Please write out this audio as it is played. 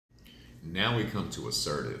Now we come to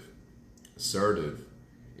assertive. Assertive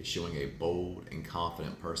is showing a bold and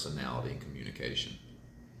confident personality in communication.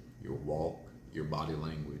 Your walk, your body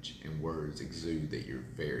language, and words exude that you're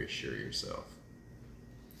very sure of yourself.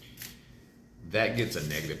 That gets a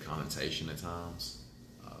negative connotation at times.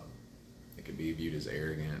 It can be viewed as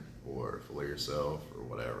arrogant or full of yourself or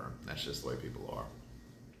whatever. That's just the way people are.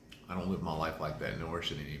 I don't live my life like that, nor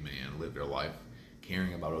should any man live their life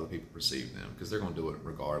caring about other people perceive them, because they're going to do it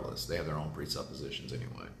regardless. They have their own presuppositions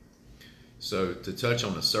anyway. So to touch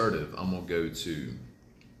on assertive, I'm going to go to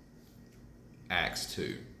Acts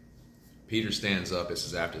 2. Peter stands up. This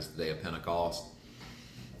is after the day of Pentecost.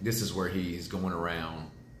 This is where he's going around,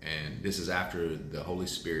 and this is after the Holy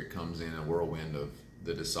Spirit comes in a whirlwind of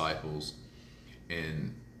the disciples,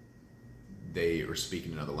 and they are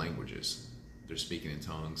speaking in other languages. They're speaking in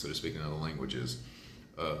tongues, so they're speaking in other languages.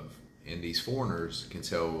 And these foreigners can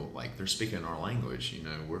tell, like, they're speaking in our language. You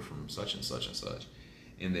know, we're from such and such and such.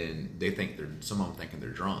 And then they think some of them thinking they're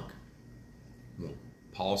drunk. Well,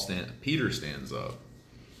 Peter stands up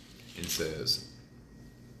and says,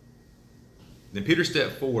 "Then Peter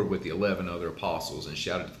stepped forward with the 11 other apostles and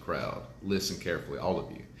shouted to the crowd, 'Listen carefully, all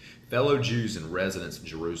of you, fellow Jews and residents of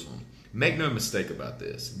Jerusalem. Make no mistake about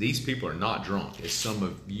this. These people are not drunk, as some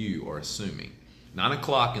of you are assuming. 9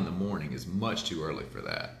 o'clock in the morning is much too early for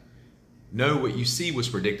that. No, what you see was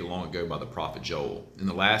predicted long ago by the prophet Joel. In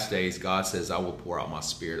the last days, God says, I will pour out my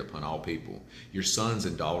spirit upon all people. Your sons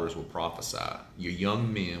and daughters will prophesy. Your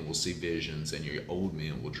young men will see visions, and your old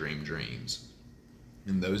men will dream dreams.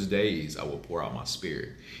 In those days, I will pour out my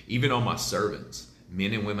spirit, even on my servants,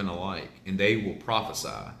 men and women alike, and they will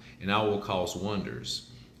prophesy, and I will cause wonders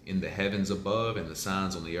in the heavens above and the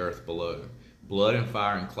signs on the earth below, blood and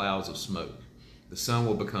fire and clouds of smoke. The sun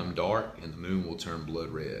will become dark, and the moon will turn blood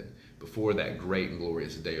red, before that great and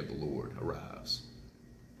glorious day of the Lord arrives.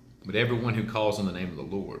 But everyone who calls on the name of the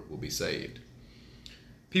Lord will be saved.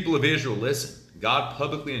 People of Israel, listen. God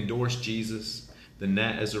publicly endorsed Jesus, the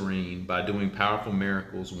Nazarene, by doing powerful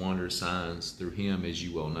miracles, wonders, signs through him, as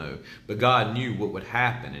you well know. But God knew what would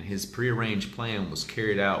happen, and his prearranged plan was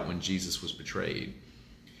carried out when Jesus was betrayed."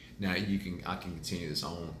 Now, I can continue this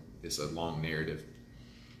on. It's a long narrative.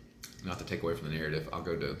 Not to take away from the narrative, I'll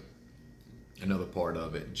go to another part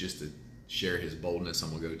of it just to share his boldness.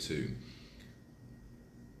 I'm going to go to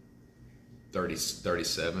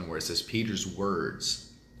 37, where it says, "Peter's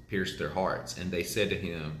words pierced their hearts, and they said to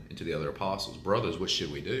him and to the other apostles, 'Brothers, what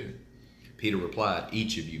should we do?' Peter replied,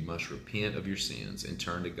 'Each of you must repent of your sins and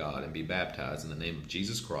turn to God and be baptized in the name of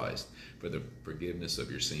Jesus Christ for the forgiveness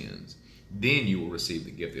of your sins. Then you will receive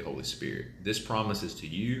the gift of the Holy Spirit. This promise is to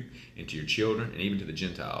you and to your children and even to the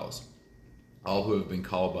Gentiles, all who have been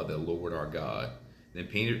called by the Lord our God.' Then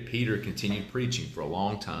Peter continued preaching for a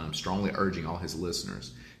long time, strongly urging all his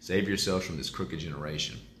listeners, 'Save yourselves from this crooked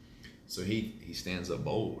generation.'" So he stands up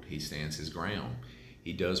bold. He stands his ground.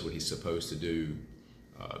 He does what he's supposed to do,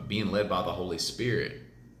 being led by the Holy Spirit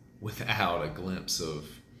without a glimpse of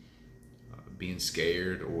being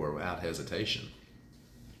scared or without hesitation.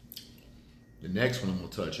 The next one I'm going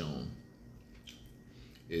to touch on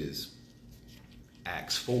is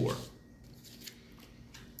Acts 4.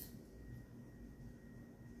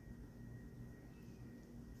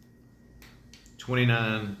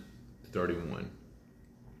 (29-31).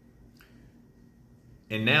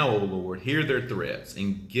 "And now, O Lord, hear their threats,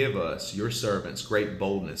 and give us, your servants, great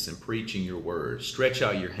boldness in preaching your word. Stretch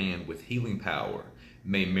out your hand with healing power.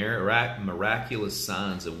 May miraculous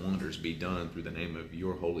signs and wonders be done through the name of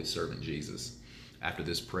your holy servant Jesus." After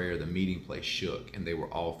this prayer, the meeting place shook, and they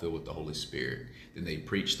were all filled with the Holy Spirit. Then they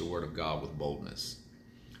preached the word of God with boldness.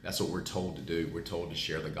 That's what we're told to do. We're told to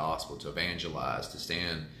share the gospel, to evangelize, to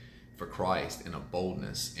stand for Christ in a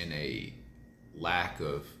boldness, in a lack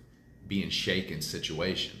of being shaken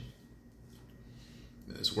situation.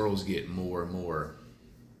 This world's getting more and more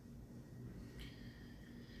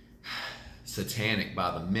satanic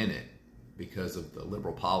by the minute because of the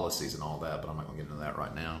liberal policies and all that, but I'm not going to get into that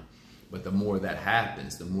right now. But the more that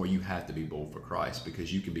happens, the more you have to be bold for Christ,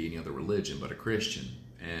 because you can be any other religion but a Christian,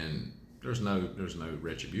 and there's no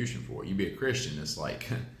retribution for it. You be a Christian, it's like,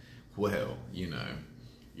 well, you know,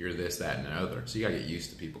 you're this, that, and the other. So you got to get used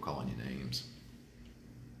to people calling you names.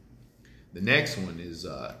 The next one is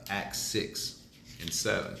Acts 6 and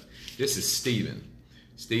 7. This is Stephen.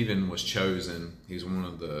 Stephen was chosen. He's one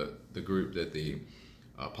of the group that the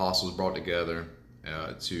apostles brought together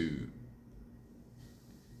to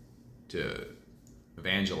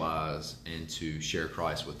evangelize and to share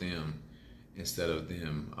Christ with them, instead of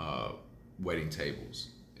them waiting tables.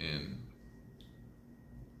 In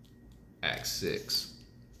Acts 6.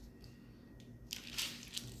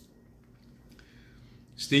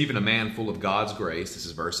 Stephen, a man full of God's grace, this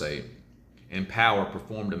is verse 8, and power,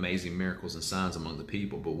 performed amazing miracles and signs among the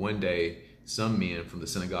people. But one day, some men from the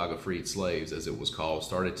synagogue of freed slaves, as it was called,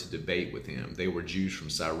 started to debate with him. They were Jews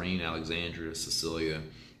from Cyrene, Alexandria, Sicilia,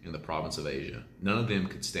 and the province of Asia. None of them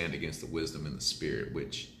could stand against the wisdom and the spirit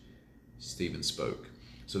which Stephen spoke.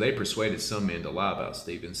 So they persuaded some men to lie about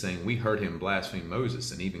Stephen, saying, "We heard him blaspheme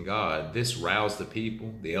Moses and even God." This roused the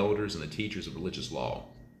people, the elders, and the teachers of religious law.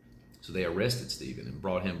 So they arrested Stephen and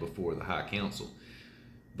brought him before the high council.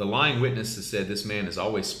 The lying witnesses said, "This man is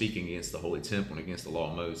always speaking against the holy temple and against the law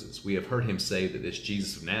of Moses. We have heard him say that this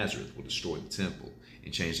Jesus of Nazareth will destroy the temple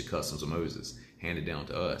and change the customs of Moses handed down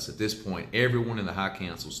to us." At this point, everyone in the high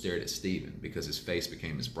council stared at Stephen because his face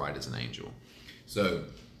became as bright as an angel. So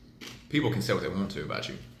people can say what they want to about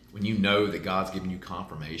you. When you know that God's giving you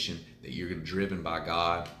confirmation that you're driven by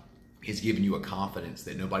God, He's giving you a confidence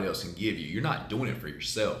that nobody else can give you. You're not doing it for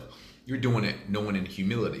yourself. You're doing it knowing in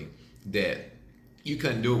humility that you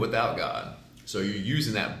couldn't do it without God. So you're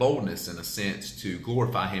using that boldness in a sense to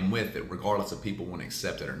glorify Him with it, regardless if people want to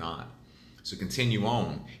accept it or not. So continue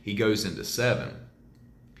on. He goes into 7.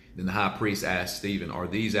 Then the high priest asked Stephen, "Are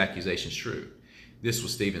these accusations true?" This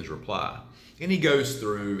was Stephen's reply. And he goes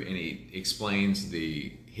through and he explains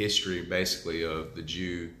the history basically of the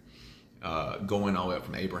Jew going all the way up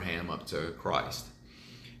from Abraham up to Christ.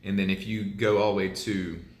 And then if you go all the way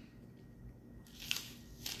to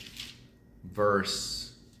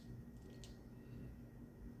verse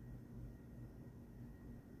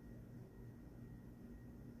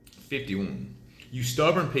 51. "You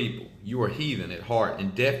stubborn people, you are heathen at heart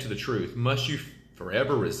and deaf to the truth. Must you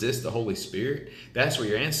forever resist the Holy Spirit? That's what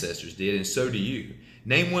your ancestors did, and so do you.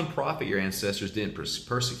 Name one prophet your ancestors didn't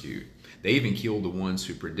persecute. They even killed the ones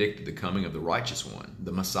who predicted the coming of the righteous one,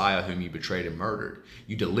 the Messiah whom you betrayed and murdered.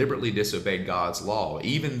 You deliberately disobeyed God's law,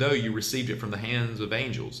 even though you received it from the hands of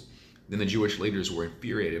angels." Then the Jewish leaders were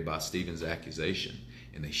infuriated by Stephen's accusation,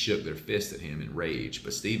 and they shook their fists at him in rage.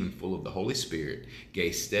 But Stephen, full of the Holy Spirit,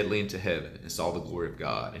 gazed steadily into heaven and saw the glory of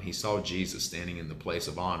God. And he saw Jesus standing in the place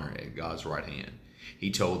of honor at God's right hand.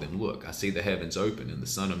 He told them, "Look, I see the heavens open and the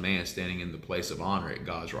Son of Man standing in the place of honor at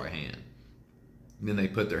God's right hand." And then they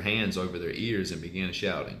put their hands over their ears and began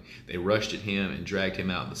shouting. They rushed at him and dragged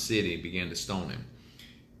him out of the city and began to stone him.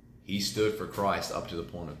 He stood for Christ up to the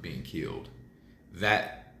point of being killed.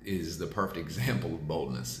 That is the perfect example of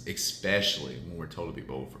boldness, especially when we're told to be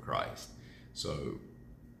bold for Christ. So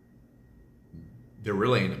there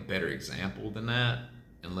really ain't a better example than that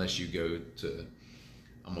unless you go to,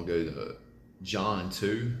 I'm going to go to John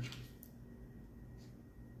 2,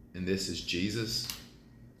 and this is Jesus.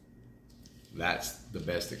 That's the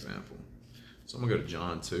best example. So I'm going to go to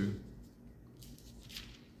John 2.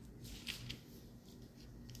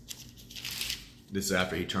 This is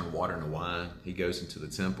after he turned water into wine. He goes into the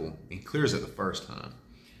temple and clears it the first time.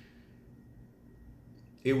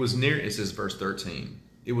 It says verse 13.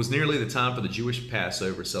 "It was nearly the time for the Jewish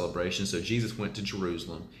Passover celebration, so Jesus went to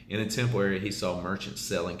Jerusalem. In the temple area, he saw merchants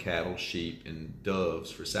selling cattle, sheep, and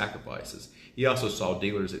doves for sacrifices. He also saw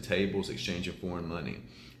dealers at tables exchanging foreign money.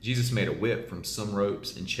 Jesus made a whip from some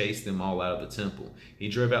ropes and chased them all out of the temple. He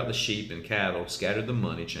drove out the sheep and cattle, scattered the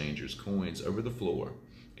money changers' coins over the floor,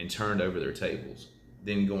 and turned over their tables.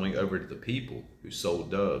 Then going over to the people who sold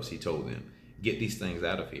doves, he told them, 'Get these things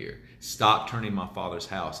out of here. Stop turning my Father's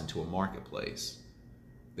house into a marketplace.'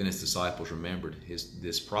 Then his disciples remembered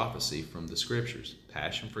this prophecy from the scriptures.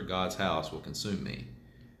 'Passion for God's house will consume me.'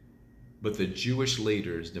 But the Jewish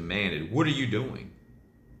leaders demanded, 'What are you doing?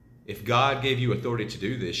 If God gave you authority to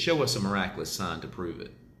do this, show us a miraculous sign to prove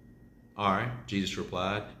it.' 'All right,' Jesus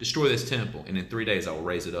replied, 'destroy this temple, and in 3 days I will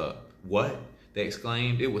raise it up.' 'What?' they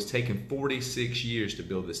exclaimed. 'It was taken 46 years to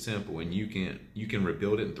build this temple, and you can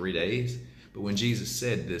rebuild it in 3 days?' But when Jesus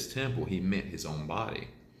said this temple, he meant his own body.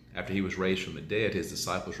 After he was raised from the dead, his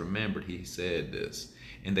disciples remembered he said this,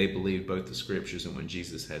 and they believed both the scriptures and what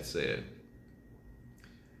Jesus had said.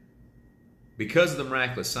 Because of the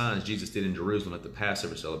miraculous signs Jesus did in Jerusalem at the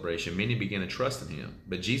Passover celebration, many began to trust in him.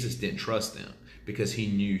 But Jesus didn't trust them because he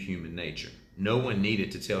knew human nature. No one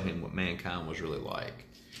needed to tell him what mankind was really like.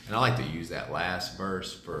 And I like to use that last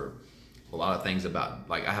verse for a lot of things about,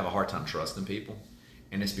 like, I have a hard time trusting people.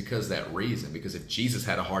 And it's because of that reason. Because if Jesus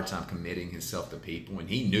had a hard time committing himself to people and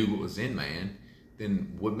he knew what was in man,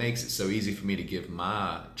 then what makes it so easy for me to give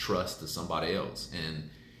my trust to somebody else? And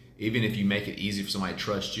even if you make it easy for somebody to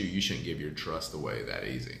trust you, you shouldn't give your trust away that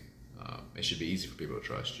easy. It should be easy for people to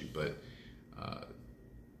trust you, but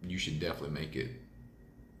you should definitely make it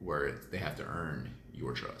where they have to earn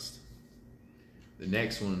your trust. The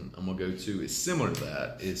next one I'm going to go to is similar to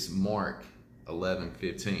that. It's Mark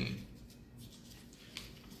 11:15.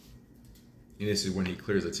 And this is when he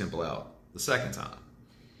clears the temple out the second time.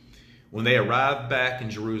 When they arrived back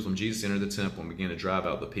in Jerusalem, Jesus entered the temple and began to drive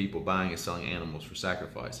out the people buying and selling animals for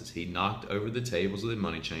sacrifices. He knocked over the tables of the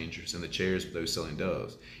money changers and the chairs of those selling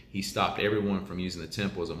doves. He stopped everyone from using the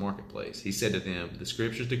temple as a marketplace. He said to them, "The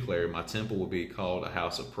scriptures declare, my temple will be called a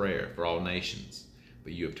house of prayer for all nations,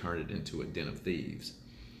 but you have turned it into a den of thieves."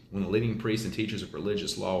 When the leading priests and teachers of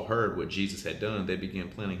religious law heard what Jesus had done, they began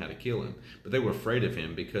planning how to kill him. But they were afraid of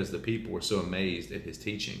him because the people were so amazed at his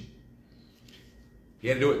teaching. He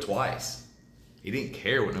had to do it twice. He didn't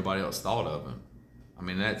care what nobody else thought of him. I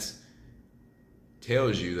mean, that's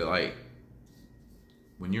tells you that, like,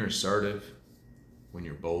 when you're assertive, when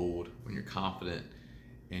you're bold, when you're confident,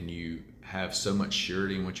 and you have so much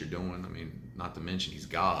surety in what you're doing, I mean, not to mention he's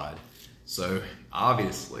God. So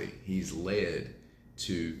obviously he's led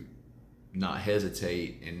to not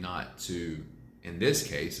hesitate and not to, in this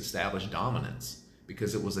case, establish dominance,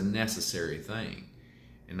 because it was a necessary thing.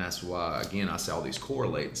 And that's why, again, I say all these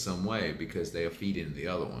correlate in some way, because they feed into the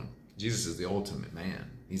other one. Jesus is the ultimate man.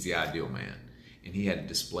 He's the ideal man. And he had to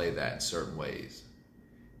display that in certain ways,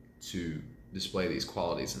 to display these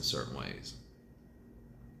qualities in certain ways.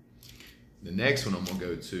 The next one I'm going to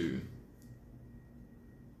go to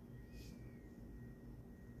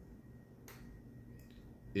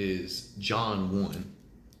is John 1.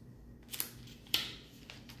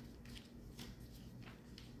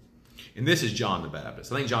 And this is John the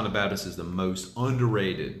Baptist. I think John the Baptist is the most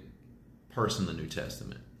underrated person in the New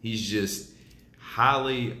Testament. He's just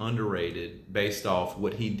highly underrated based off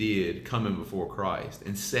what he did coming before Christ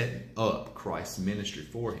and set up Christ's ministry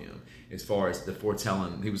for him, as far as the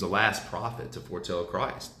foretelling. He was the last prophet to foretell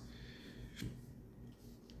Christ.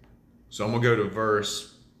 So I'm going to go to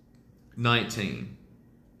verse 19.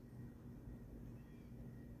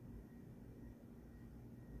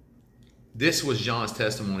 This was John's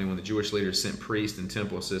testimony when the Jewish leaders sent priests and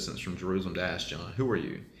temple assistants from Jerusalem to ask John, "Who are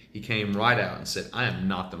you?" He came right out and said, "I am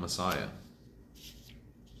not the Messiah."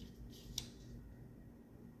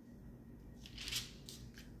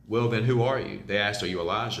 "Well, then who are you?" They asked, "Are you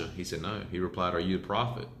Elijah?" He said, "No." He replied, "Are you the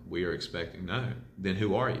prophet we are expecting?" "No." "Then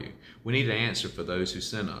who are you?" "We need an answer for those who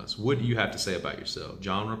sent us. What do you have to say about yourself?"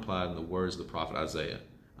 John replied in the words of the prophet Isaiah,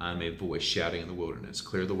 "I am a voice shouting in the wilderness,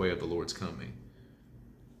 clear the way of the Lord's coming."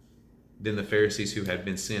 Then the Pharisees who had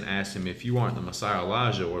been sent asked him, "If you aren't the Messiah,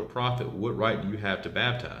 Elijah, or a prophet, what right do you have to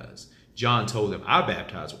baptize?" John told them, "I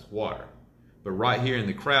baptize with water, but right here in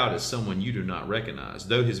the crowd is someone you do not recognize.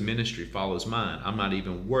 Though his ministry follows mine, I'm not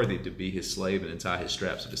even worthy to be his slave and untie his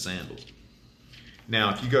straps of his sandals."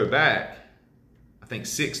 Now, if you go back, I think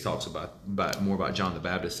 6 talks about more about John the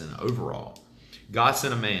Baptist and overall. God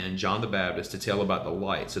sent a man, John the Baptist, to tell about the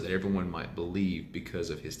light so that everyone might believe because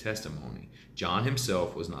of his testimony. John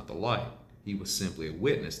himself was not the light. He was simply a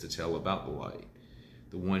witness to tell about the light.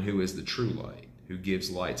 The one who is the true light, who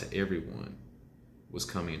gives light to everyone, was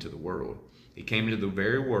coming into the world. He came into the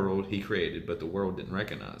very world he created, but the world didn't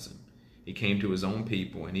recognize him. He came to his own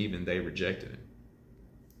people, and even they rejected him.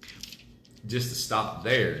 Just to stop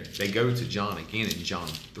there, they go to John again in John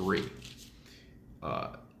 3.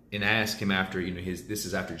 And ask him after, this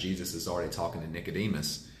is after Jesus is already talking to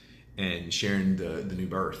Nicodemus and sharing the new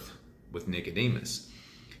birth with Nicodemus.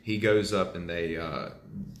 He goes up and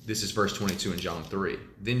this is verse 22 in John 3.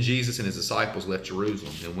 Then Jesus and his disciples left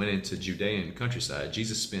Jerusalem and went into Judean countryside.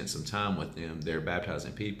 Jesus spent some time with them there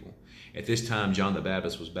baptizing people. At this time, John the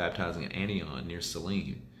Baptist was baptizing at Antioch near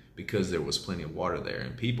Salim, because there was plenty of water there,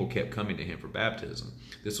 and people kept coming to him for baptism.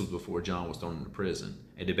 This was before John was thrown into prison.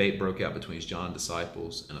 A debate broke out between John's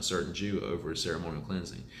disciples and a certain Jew over his ceremonial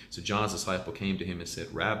cleansing. So John's disciple came to him and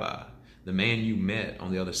said, "Rabbi, the man you met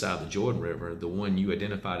on the other side of the Jordan River, the one you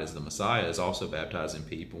identified as the Messiah, is also baptizing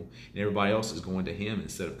people, and everybody else is going to him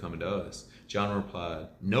instead of coming to us." John replied,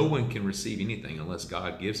 "No one can receive anything unless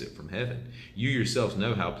God gives it from heaven. You yourselves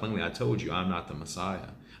know how plainly I told you I'm not the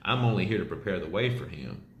Messiah. I'm only here to prepare the way for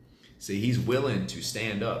him." See, he's willing to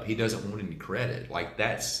stand up. He doesn't want any credit. Like,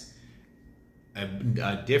 that's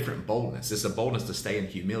a different boldness. It's a boldness to stay in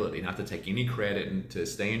humility, not to take any credit, and to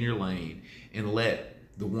stay in your lane and let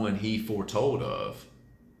the one he foretold of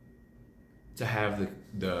to have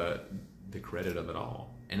the credit of it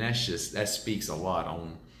all. And that speaks a lot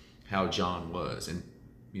on how John was. And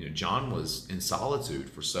John was in solitude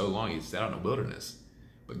for so long. He sat out in the wilderness,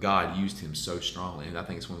 but God used him so strongly. And I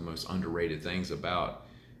think it's one of the most underrated things about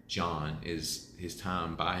John is his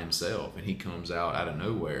time by himself, and he comes out of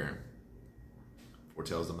nowhere,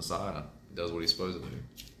 foretells the Messiah, does what he's supposed to do,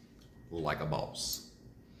 like a boss.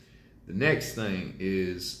 The next thing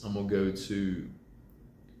is, I'm going to go to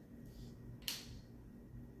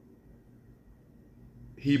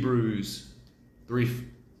Hebrews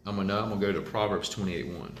I'm gonna go to Proverbs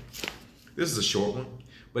 28:1. This is a short one,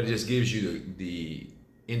 but it just gives you the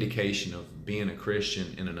indication of being a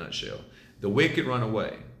Christian in a nutshell. The wicked run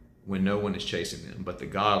away when no one is chasing them, but the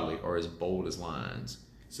godly are as bold as lions.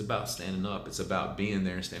 It's about standing up. It's about being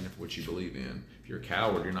there and standing up for what you believe in. If you're a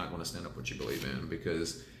coward, you're not going to stand up for what you believe in,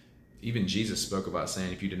 because even Jesus spoke about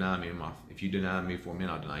saying, if you deny me for men,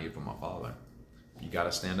 I'll deny you for my Father. You got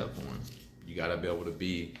to stand up for him. You got to be able to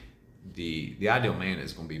be the ideal man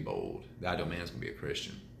is going to be bold. The ideal man is going to be a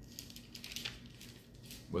Christian,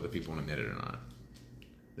 whether people want to admit it or not.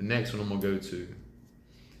 The next one I'm going to go to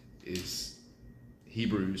is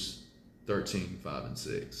Hebrews 13:5 and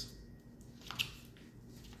 6.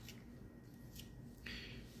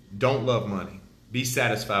 Don't love money. Be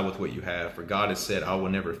satisfied with what you have, for God has said, I will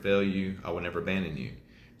never fail you, I will never abandon you.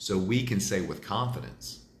 So we can say with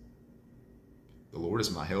confidence, the Lord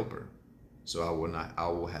is my helper, so I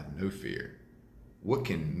will have no fear. What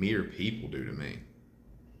can mere people do to me?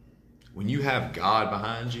 When you have God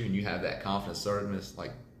behind you and you have that confidence, certainty,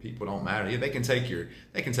 like, people don't matter. Yeah, they can kill you,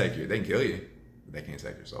 they can kill you, but they can't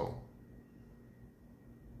take your soul.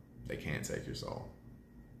 They can't take your soul.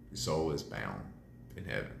 Your soul is bound in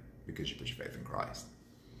heaven because you put your faith in Christ.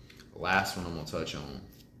 The last one I'm going to touch on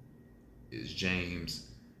is James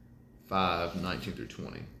 5:19 through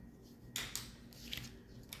 20.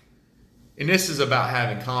 And this is about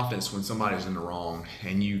having confidence when somebody's in the wrong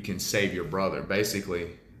and you can save your brother.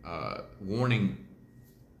 Basically, warning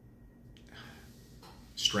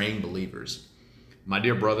straying believers. My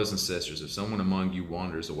dear brothers and sisters, if someone among you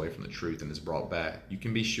wanders away from the truth and is brought back, you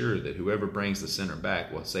can be sure that whoever brings the sinner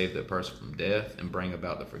back will save that person from death and bring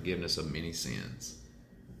about the forgiveness of many sins.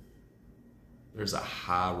 There's a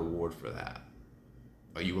high reward for that.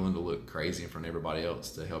 Are you willing to look crazy in front of everybody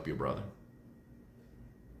else to help your brother?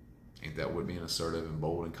 Ain't that what being assertive and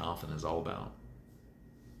bold and confident is all about?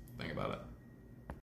 Think about it.